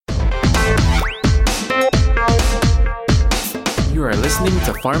You are listening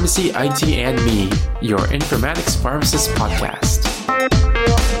to Pharmacy, IT, and Me, your informatics pharmacist podcast.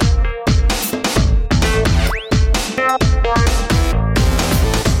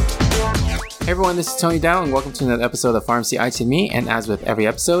 Hey everyone, this is Tony Dow, and welcome to another episode of Pharmacy, IT, and Me. And as with every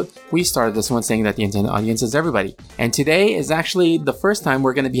episode, we started this one saying that the intended audience is everybody. And today is actually the first time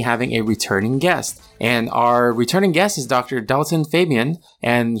we're going to be having a returning guest. And our returning guest is Dr. Dalton Fabian,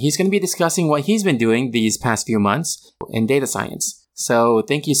 and he's going to be discussing what he's been doing these past few months in data science. So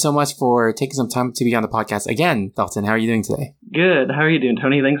thank you so much for taking some time to be on the podcast again, Dalton. How are you doing today? Good. How are you doing,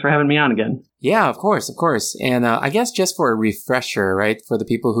 Tony? Thanks for having me on again. Yeah, of course. And I guess just for a refresher, right, for the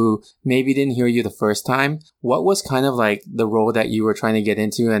people who maybe didn't hear you the first time, what was kind of like the role that you were trying to get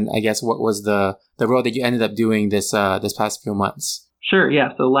into? And I guess what was the role that you ended up doing this past few months? Sure, yeah.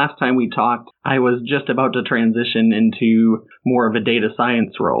 So last time we talked, I was just about to transition into more of a data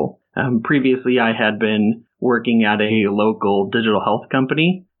science role. Previously, I had been working at a local digital health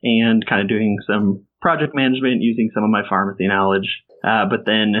company and kind of doing some project management using some of my pharmacy knowledge. But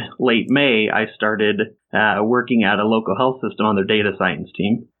then late May, I started working at a local health system on their data science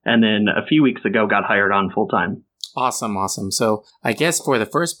team. And then a few weeks ago, got hired on full time. Awesome. So I guess for the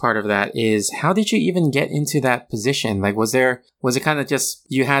first part of that is, how did you even get into that position? Like, was it kind of just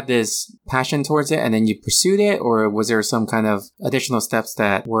you had this passion towards it and then you pursued it, or was there some kind of additional steps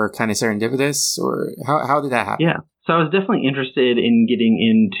that were kind of serendipitous, or how did that happen? Yeah. So I was definitely interested in getting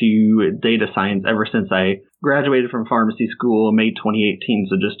into data science ever since I graduated from pharmacy school May 2018,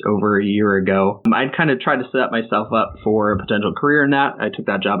 so just over a year ago. I'd kind of tried to set myself up for a potential career in that. I took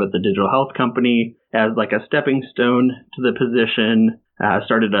that job at the digital health company as like a stepping stone to the position.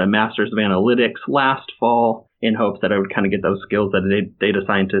 Started a master's of analytics last fall in hopes that I would kind of get those skills that a data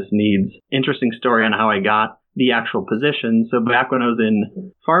scientist needs. Interesting story on how I got the actual position. So back when I was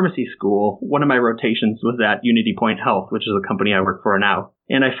in pharmacy school, one of my rotations was at Unity Point Health, which is a company I work for now.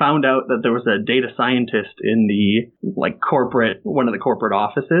 And I found out that there was a data scientist in the one of the corporate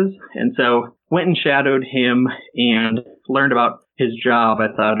offices. And so went and shadowed him and learned about his job.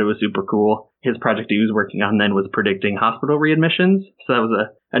 I thought it was super cool. His project he was working on then was predicting hospital readmissions. So that was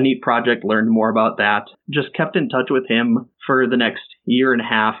a neat project, learned more about that. Just kept in touch with him for the next year and a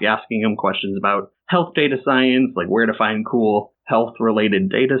half, asking him questions about health data science, like where to find cool health-related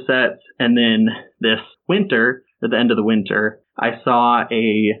data sets. And then this winter, at the end of the winter, I saw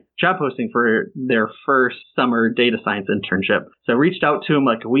a job posting for their first summer data science internship. So I reached out to him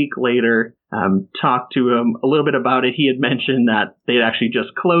like a week later, talked to him a little bit about it. He had mentioned that they had actually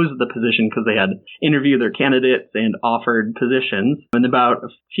just closed the position because they had interviewed their candidates and offered positions. And about a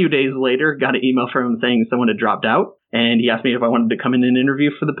few days later, got an email from him saying someone had dropped out. And he asked me if I wanted to come in and interview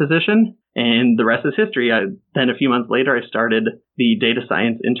for the position. And the rest is history. Then a few months later, I started the data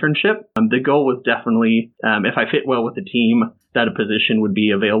science internship. The goal was definitely, if I fit well with the team, that a position would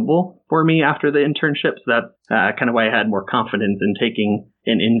be available for me after the internship. So that's kind of why I had more confidence in taking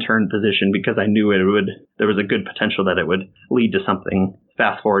an intern position, because I knew there was a good potential that it would lead to something.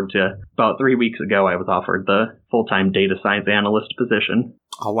 Fast forward to about 3 weeks ago, I was offered the full-time data science analyst position.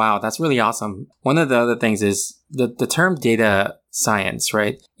 Oh, wow. That's really awesome. One of the other things is the term data science,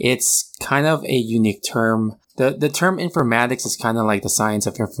 right? It's kind of a unique term. The term informatics is kind of like the science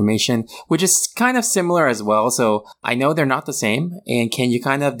of information, which is kind of similar as well. So I know they're not the same. And can you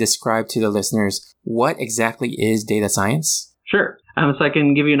kind of describe to the listeners what exactly is data science? Sure. So I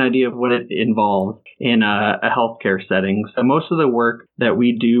can give you an idea of what it involves in a healthcare setting. So most of the work that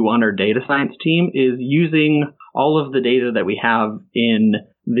we do on our data science team is using all of the data that we have in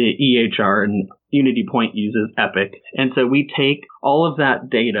the EHR, and Unity Point uses Epic. And so we take all of that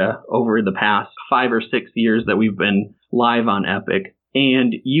data over the past 5 or 6 years that we've been live on Epic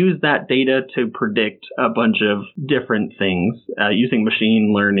and use that data to predict a bunch of different things using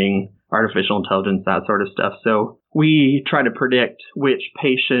machine learning, artificial intelligence, that sort of stuff. So we try to predict which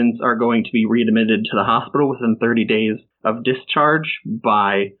patients are going to be readmitted to the hospital within 30 days of discharge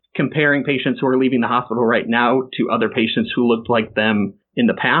by comparing patients who are leaving the hospital right now to other patients who looked like them in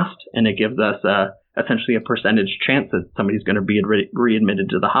the past. And it gives us essentially a percentage chance that somebody's going to be readmitted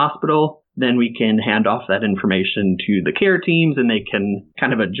to the hospital. Then we can hand off that information to the care teams, and they can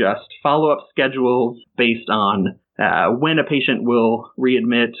kind of adjust follow-up schedules based on when a patient will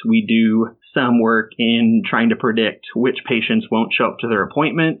readmit. We do some work in trying to predict which patients won't show up to their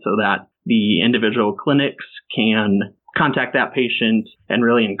appointment so that the individual clinics can contact that patient and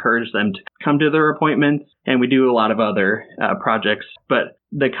really encourage them to come to their appointments. And we do a lot of other projects, but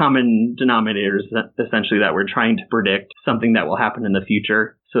the common denominator is essentially that we're trying to predict something that will happen in the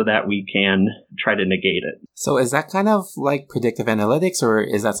future. so that we can try to negate it. So is that kind of like predictive analytics, or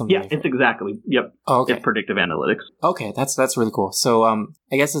is that something Yeah, different? it's exactly. Yep. Oh, okay. It's predictive analytics. Okay, that's really cool. So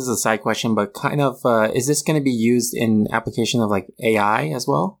I guess this is a side question, but kind of is this going to be used in application of like AI as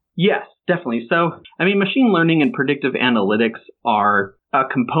well? Yes, definitely. So, I mean, machine learning and predictive analytics are a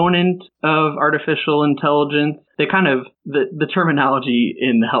component of artificial intelligence. They kind of, the terminology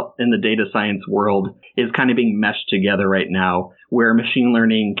in the data science world is kind of being meshed together right now, where machine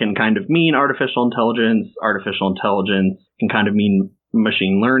learning can kind of mean artificial intelligence can kind of mean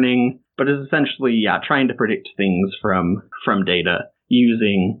machine learning, but is essentially, trying to predict things from data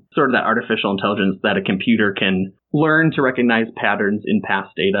using sort of that artificial intelligence that a computer can learn to recognize patterns in past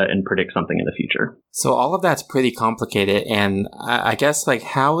data and predict something in the future. So all of that's pretty complicated. And I guess like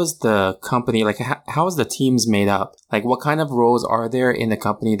how is the company, like how is the teams made up? Like what kind of roles are there in the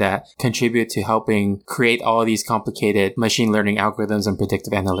company that contribute to helping create all of these complicated machine learning algorithms and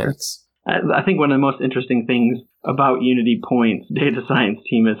predictive analytics? I think one of the most interesting things about Unity Point's data science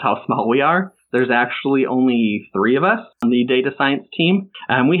team is how small we are. There's actually only 3 of us on the data science team.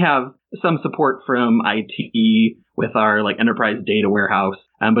 We have some support from IT with our like enterprise data warehouse.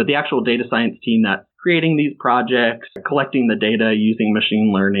 But the actual data science team that's creating these projects, collecting the data using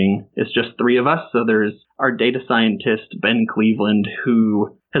machine learning, is just 3 of us. So there's our data scientist, Ben Cleveland,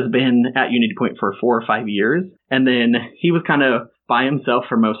 who has been at Unity Point for 4 or 5 years. And then he was kind of by himself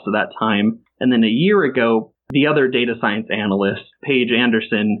for most of that time. And then a year ago, the other data science analyst, Paige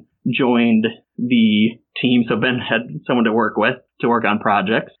Anderson, joined the team. So Ben had someone to work with to work on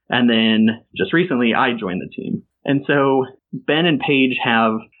projects. And then just recently, I joined the team. And so Ben and Paige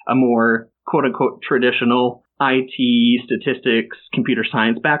have a more quote unquote traditional IT, statistics, computer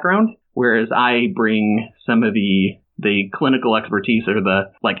science background, whereas I bring some of the clinical expertise or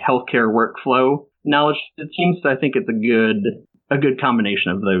the like healthcare workflow knowledge to the team. So I think it's a good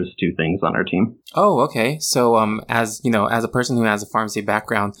combination of those 2 things on our team. Oh, okay. So, as you know, as a person who has a pharmacy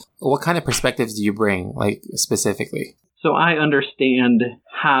background, what kind of perspectives do you bring, like specifically? So I understand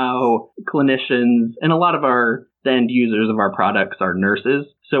how clinicians and a lot of the end users of our products are nurses.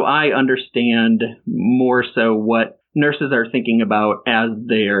 So I understand more so what nurses are thinking about as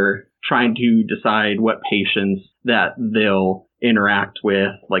they're trying to decide what patients that they'll interact with,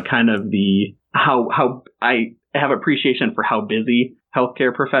 like kind of how I have appreciation for how busy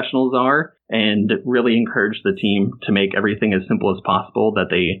healthcare professionals are and really encourage the team to make everything as simple as possible, that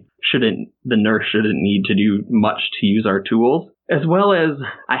the nurse shouldn't need to do much to use our tools. As well as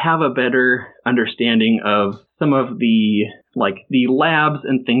I have a better understanding of some of the labs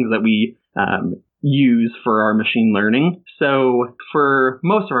and things that we use for our machine learning. So for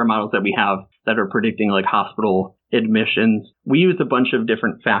most of our models that we have that are predicting like hospital admissions, we use a bunch of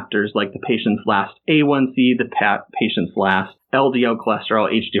different factors like the patient's last A1C, the patient's last LDL cholesterol,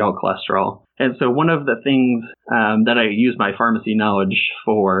 HDL cholesterol. And so one of the things that I used my pharmacy knowledge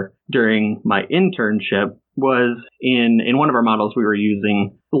for during my internship was in one of our models, we were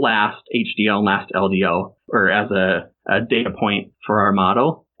using last HDL and last LDL or as a data point for our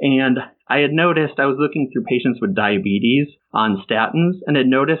model. And I had noticed, I was looking through patients with diabetes on statins and had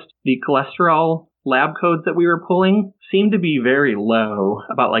noticed the cholesterol lab codes that we were pulling seemed to be very low.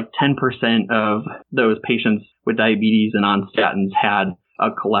 About like 10% of those patients with diabetes and on statins had a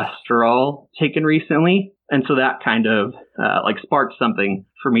cholesterol taken recently. And so that kind of sparked something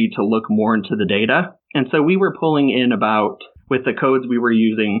for me to look more into the data. And so we were pulling in with the codes we were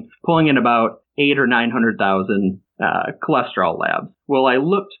using, pulling in about 800,000 or 900,000 cholesterol labs. Well, I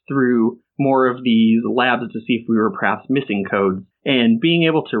looked through more of these labs to see if we were perhaps missing codes. And being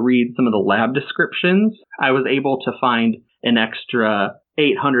able to read some of the lab descriptions, I was able to find an extra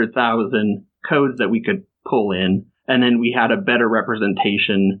 800,000 codes that we could pull in. And then we had a better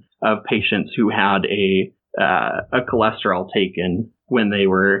representation of patients who had a cholesterol taken when they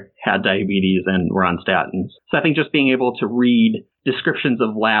had diabetes and were on statins. So I think just being able to read descriptions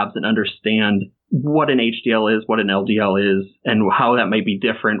of labs and understand what an HDL is, what an LDL is, and how that might be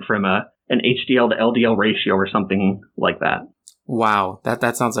different from an HDL to LDL ratio or something like that. Wow,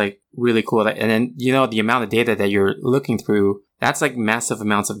 that sounds like really cool. And then, the amount of data that you're looking through, that's like massive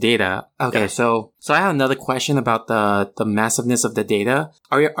amounts of data. Okay, yeah. So I have another question about the massiveness of the data.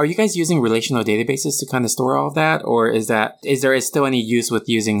 Are you guys using relational databases to kind of store all of that? Or is there still any use with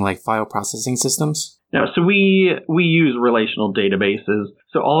using like file processing systems? No, so we use relational databases.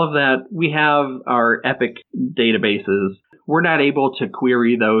 So all of that, we have our Epic databases. We're not able to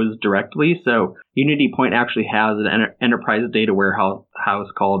query those directly. So Unity Point actually has an enterprise data warehouse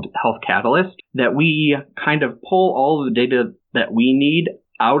called Health Catalyst that we kind of pull all of the data that we need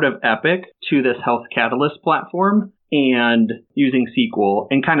out of Epic to this Health Catalyst platform. and using SQL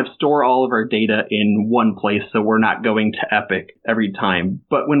and kind of store all of our data in one place so we're not going to Epic every time.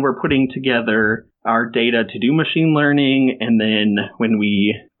 But when we're putting together our data to do machine learning, and then when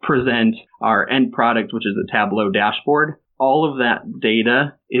we present our end product, which is a Tableau dashboard, all of that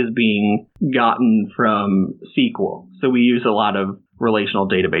data is being gotten from SQL. So we use a lot of relational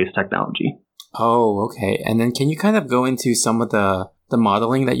database technology. Oh, okay. And then can you kind of go into some of the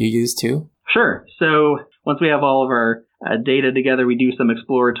modeling that you use too? Sure. So once we have all of our data together, we do some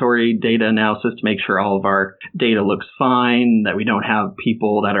exploratory data analysis to make sure all of our data looks fine, that we don't have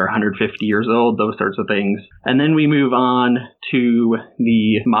people that are 150 years old, those sorts of things. And then we move on to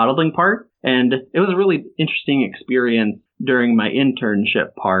the modeling part. And it was a really interesting experience during my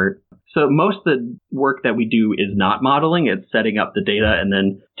internship part. So most of the work that we do is not modeling. It's setting up the data and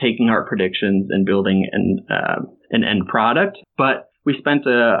then taking our predictions and building an end product. But we spent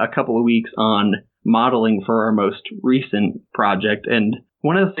a couple of weeks on modeling for our most recent project. And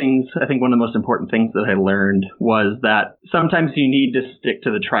one of the things, I think one of the most important things that I learned was that sometimes you need to stick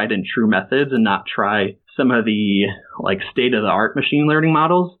to the tried and true methods and not try some of the state-of-the-art machine learning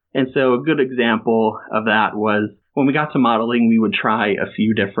models. And so a good example of that was when we got to modeling, we would try a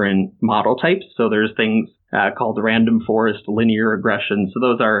few different model types. So there's things called random forest, linear regression. So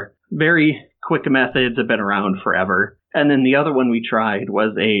those are very quick methods, have been around forever. And then the other one we tried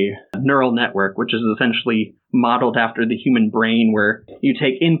was a neural network, which is essentially modeled after the human brain, where you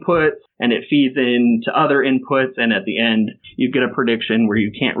take inputs and it feeds into other inputs. And at the end, you get a prediction where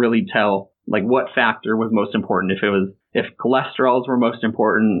you can't really tell what factor was most important, if cholesterols were most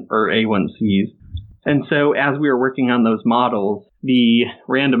important or A1Cs. And so as we were working on those models, the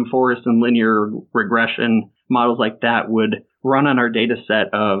random forest and linear regression models like that would run on our data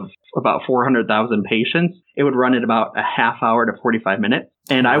set of about 400,000 patients. It would run at about a half hour to 45 minutes.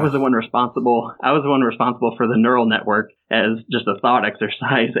 And I was the one responsible for the neural network as just a thought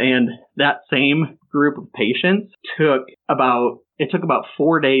exercise. And that same group of patients took about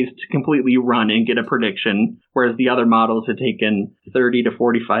 4 days to completely run and get a prediction, whereas the other models had taken 30 to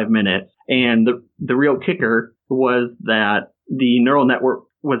 45 minutes. And the real kicker was that the neural network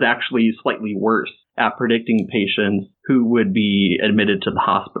was actually slightly worse at predicting patients who would be admitted to the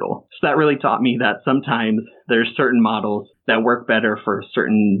hospital. So that really taught me that sometimes there's certain models that work better for a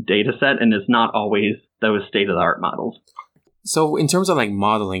certain data set, and it's not always those state-of-the-art models. So in terms of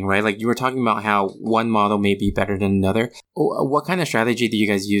modeling, right? You were talking about how one model may be better than another. What kind of strategy do you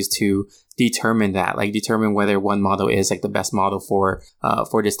guys use to determine that? Determine whether one model is the best model for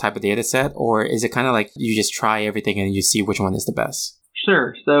this type of data set? Or is it kind of you just try everything and you see which one is the best?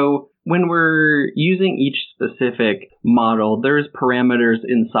 Sure. So when we're using each specific model, there's parameters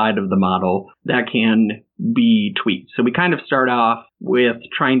inside of the model that can be tweaked. So we kind of start off with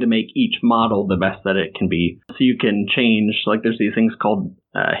trying to make each model the best that it can be. So you can change, there's these things called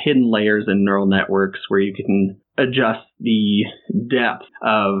hidden layers in neural networks where you can adjust the depth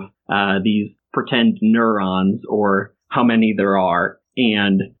of these pretend neurons or how many there are.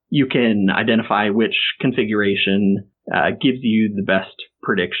 And you can identify which configuration gives you the best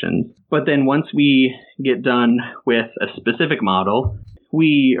predictions. But then once we get done with a specific model,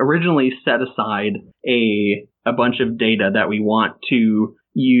 we originally set aside a bunch of data that we want to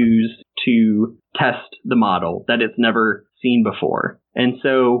use to test the model that it's never seen before. And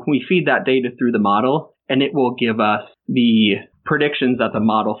so we feed that data through the model, and it will give us the predictions that the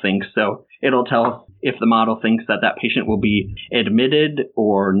model thinks. So it'll tell us if the model thinks that patient will be admitted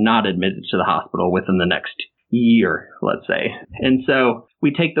or not admitted to the hospital within the next year, let's say. And so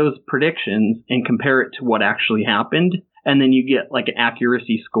we take those predictions and compare it to what actually happened. And then you get an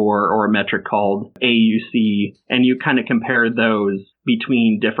accuracy score or a metric called AUC, and you kind of compare those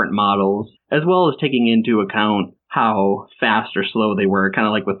between different models, as well as taking into account how fast or slow they were. Kind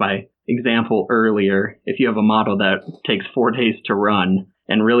of like with my example earlier, if you have a model that takes 4 days to run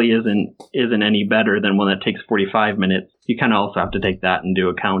and really isn't any better than one that takes 45 minutes, you kind of also have to take that into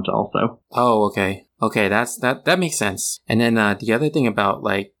account also. Oh, okay. Okay, that makes sense. And then the other thing about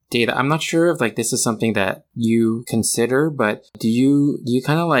data, I'm not sure if this is something that you consider, but do you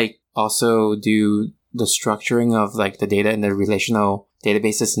kind of also do the structuring of the data in the relational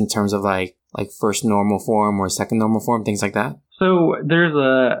databases in terms of like first normal form or second normal form, things like that? So there's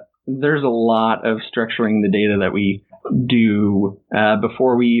a lot of structuring the data that we do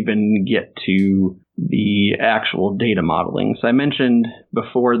before we even get to the actual data modeling. So I mentioned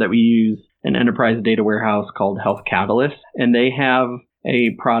before that we use an enterprise data warehouse called Health Catalyst, and they have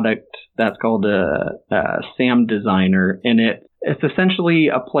a product that's called a SAM Designer, and it's essentially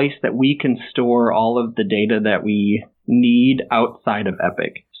a place that we can store all of the data that we need outside of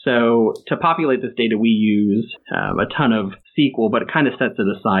Epic. So to populate this data, we use a ton of SQL, but it kind of sets it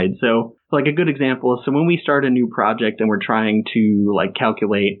aside. So like a good example is, so when we start a new project and we're trying to like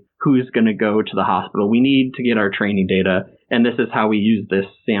calculate who's going to go to the hospital, we need to get our training data. And this is how we use this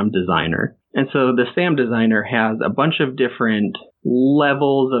SAM designer. And so the SAM designer has a bunch of different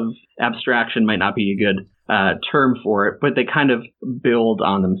levels of abstraction, might not be a good term for it, but they kind of build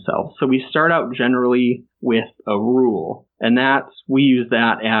on themselves. So we start out generally with a rule, and we use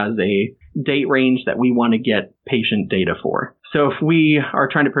that as a date range that we want to get patient data for. So if we are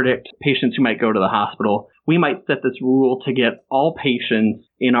trying to predict patients who might go to the hospital, we might set this rule to get all patients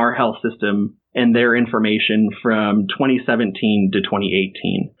in our health system and their information from 2017 to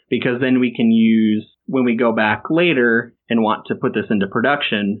 2018, because then we can use, when we go back later and want to put this into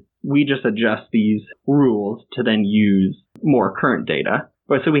production, we just adjust these rules to then use more current data.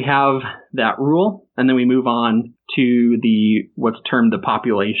 But so we have that rule, and then we move on to what's termed the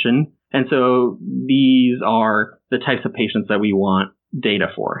population. And so these are the types of patients that we want data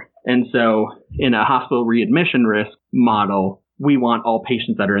for. And so in a hospital readmission risk model, we want all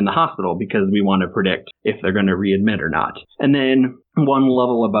patients that are in the hospital because we want to predict if they're going to readmit or not. And then one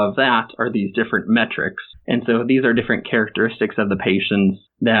level above that are these different metrics. And so these are different characteristics of the patients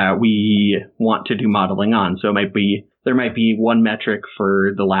that we want to do modeling on. So there might be one metric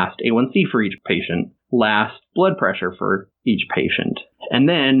for the last A1C for each patient, last blood pressure for each patient. And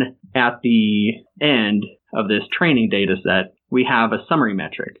then at the end of this training data set, we have a summary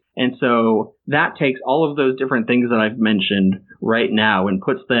metric. And so that takes all of those different things that I've mentioned right now and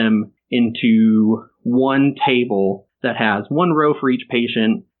puts them into one table that has one row for each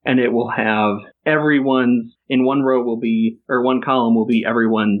patient, and it will have in one row will be, or one column will be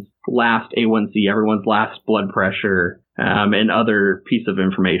everyone's last A1C, everyone's last blood pressure, and other piece of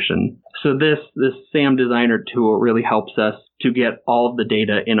information. So this SAM designer tool really helps us to get all of the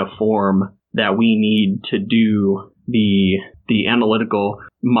data in a form that we need to do the analytical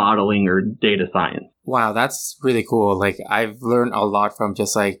modeling or data science. Wow, that's really cool. Like, I've learned a lot from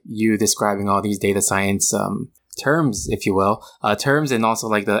just like you describing all these data science terms, if you will, terms, and also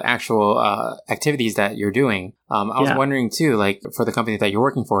like the actual activities that you're doing. I was wondering too, like for the company that you're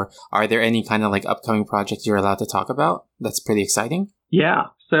working for, are there any kind of like upcoming projects you're allowed to talk about? That's pretty exciting. Yeah.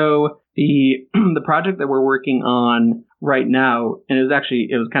 So the project that we're working on right now, and it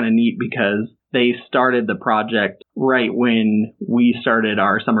was kind of neat because they started the project right when we started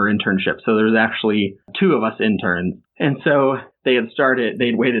our summer internship. So there's actually two of us interns. And so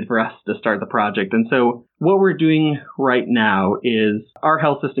they'd waited for us to start the project. And so what we're doing right now is our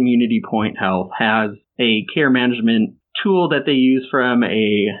health system, Unity Point Health, has a care management tool that they use from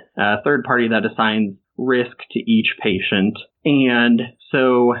a third party that assigns risk to each patient. And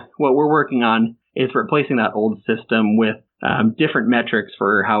so what we're working on is replacing that old system with different metrics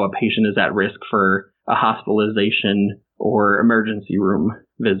for how a patient is at risk for a hospitalization or emergency room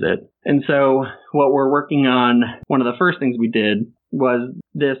visit. And so what we're working on, one of the first things we did was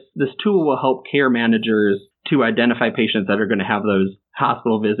this tool will help care managers to identify patients that are going to have those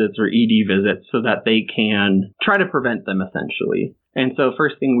hospital visits or ED visits so that they can try to prevent them essentially. And so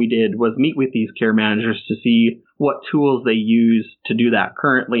first thing we did was meet with these care managers to see what tools they use to do that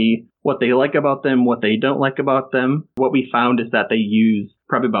currently, what they like about them, what they don't like about them. What we found is that they use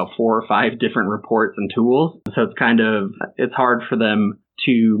probably about 4 or 5 different reports and tools. So it's hard for them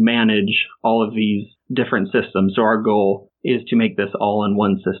to manage all of these different systems. So our goal is to make this all in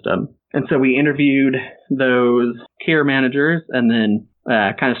one system. And so we interviewed those care managers and then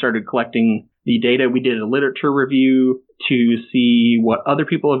kind of started collecting the data. We did a literature review to see what other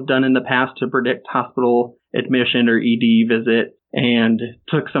people have done in the past to predict hospital admission or ED visit, and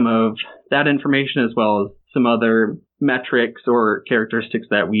took some of that information as well as some other metrics or characteristics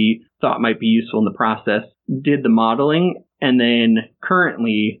that we thought might be useful in the process, did the modeling, and then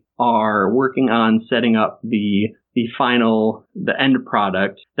currently are working on setting up the end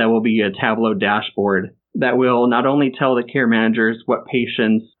product that will be a Tableau dashboard that will not only tell the care managers what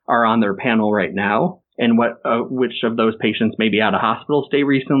patients are on their panel right now and which of those patients may be out of hospital stay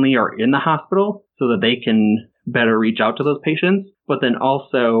recently or in the hospital so that they can better reach out to those patients, but then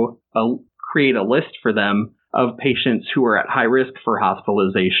also create a list for them of patients who are at high risk for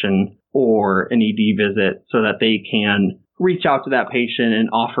hospitalization or an ED visit so that they can reach out to that patient and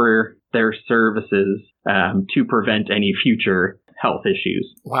offer their services to prevent any future health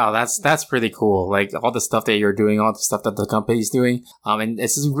issues. Wow, that's pretty cool. Like all the stuff that you're doing, all the stuff that the company's doing. And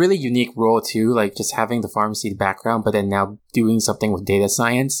it's a really unique role too, like just having the pharmacy background, but then now doing something with data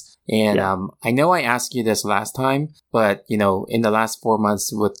science. And I know I asked you this last time, but, in the last 4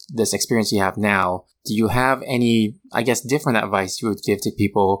 months with this experience you have now, do you have any, I guess, different advice you would give to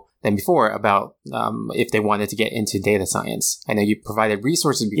people than before about if they wanted to get into data science? I know you provided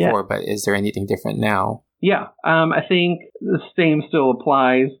resources before, but is there anything different now? Yeah, I think the same still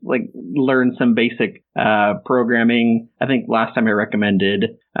applies, like learn some basic programming. I think last time I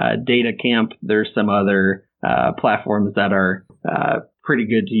recommended Data Camp. There's some other platforms that are pretty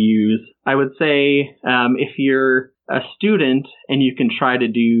good to use. I would say if you're a student and you can try to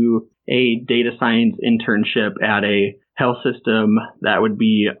do a data science internship at a health system, that would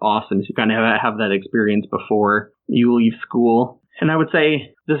be awesome. So you kind of have that experience before you leave school. And I would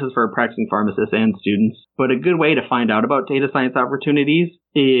say this is for practicing pharmacists and students, but a good way to find out about data science opportunities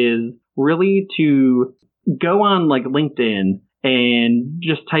is really to go on like LinkedIn and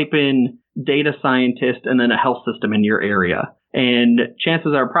just type in data scientist and then a health system in your area. And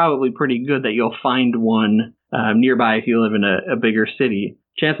chances are probably pretty good that you'll find one nearby if you live in a bigger city.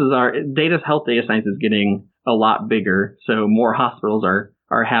 Chances are health data science is getting a lot bigger. So more hospitals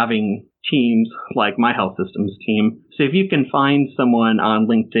are having teams like my health systems team. So if you can find someone on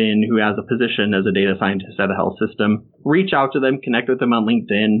LinkedIn who has a position as a data scientist at a health system, reach out to them, connect with them on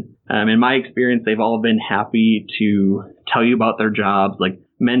LinkedIn. In my experience, they've all been happy to tell you about their jobs, like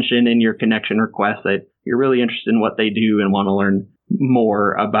mention in your connection request that you're really interested in what they do and want to learn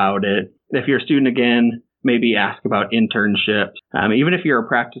more about it. If you're a student, again, maybe ask about internships. Even if you're a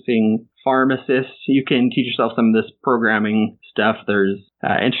practicing pharmacist, you can teach yourself some of this programming stuff. There's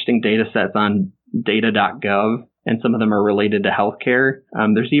interesting data sets on data.gov, and some of them are related to healthcare.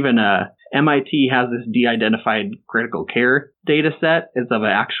 There's even MIT has this de-identified critical care data set. It's of an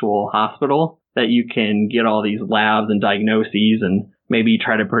actual hospital that you can get all these labs and diagnoses and maybe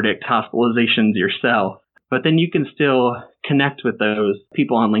try to predict hospitalizations yourself. But then you can still connect with those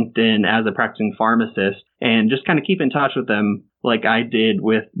people on LinkedIn as a practicing pharmacist and just kind of keep in touch with them like I did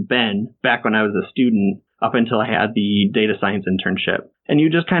with Ben back when I was a student up until I had the data science internship. And you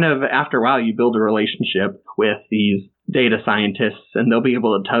just kind of, after a while, you build a relationship with these data scientists, and they'll be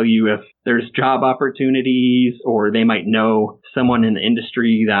able to tell you if there's job opportunities or they might know someone in the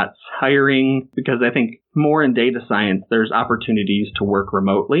industry that's hiring, because I think more in data science, there's opportunities to work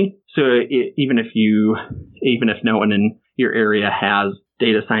remotely. So even if no one in your area has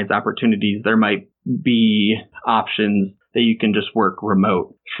data science opportunities, there might be options that you can just work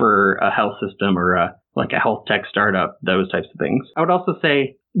remote for a health system or a health tech startup, those types of things. I would also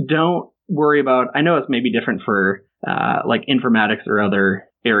say, don't worry about, I know it's maybe different for like informatics or other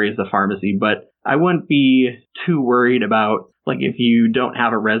areas of pharmacy, but I wouldn't be too worried about like if you don't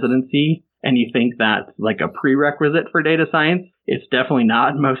have a residency and you think that's like a prerequisite for data science. It's definitely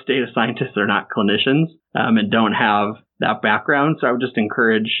not. Most data scientists are not clinicians and don't have that background. So I would just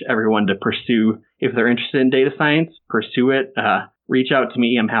encourage everyone to pursue, if they're interested in data science, pursue it. Reach out to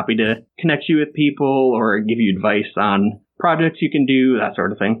me. I'm happy to connect you with people or give you advice on projects you can do, that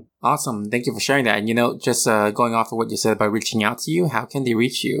sort of thing. Awesome. Thank you for sharing that. And, just going off of what you said about reaching out to you, how can they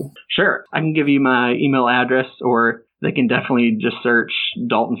reach you? Sure. I can give you my email address, or they can definitely just search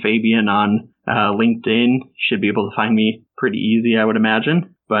Dalton Fabian on LinkedIn. Should be able to find me pretty easy, I would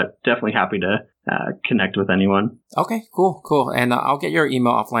imagine, but definitely happy to connect with anyone. Okay, cool. And I'll get your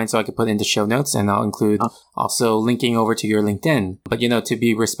email offline so I can put it in the show notes, and I'll include also linking over to your LinkedIn. But, to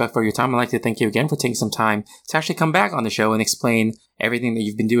be respectful of your time, I'd like to thank you again for taking some time to actually come back on the show and explain everything that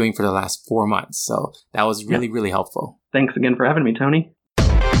you've been doing for the last 4 months. So that was really, really helpful. Thanks again for having me, Tony.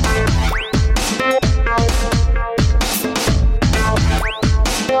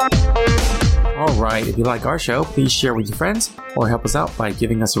 All right, if you like our show, please share with your friends or help us out by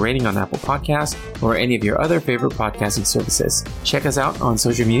giving us a rating on Apple Podcasts or any of your other favorite podcasting services. Check us out on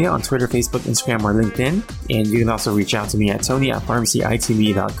social media on Twitter, Facebook, Instagram, or LinkedIn. And you can also reach out to me at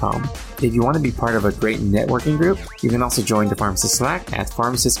tony@pharmacyitme.com. If you want to be part of a great networking group, you can also join the Pharmacist Slack at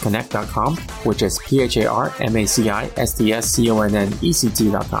pharmacistconnect.com, which is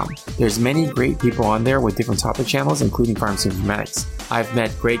pharmacistconnect.com. There's many great people on there with different topic channels, including pharmacy informatics. I've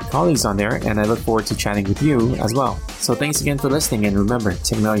met great colleagues on there, and I look forward to chatting with you as well. So thanks again for listening, and remember,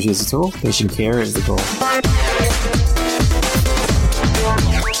 technology is a tool, patient care is the goal.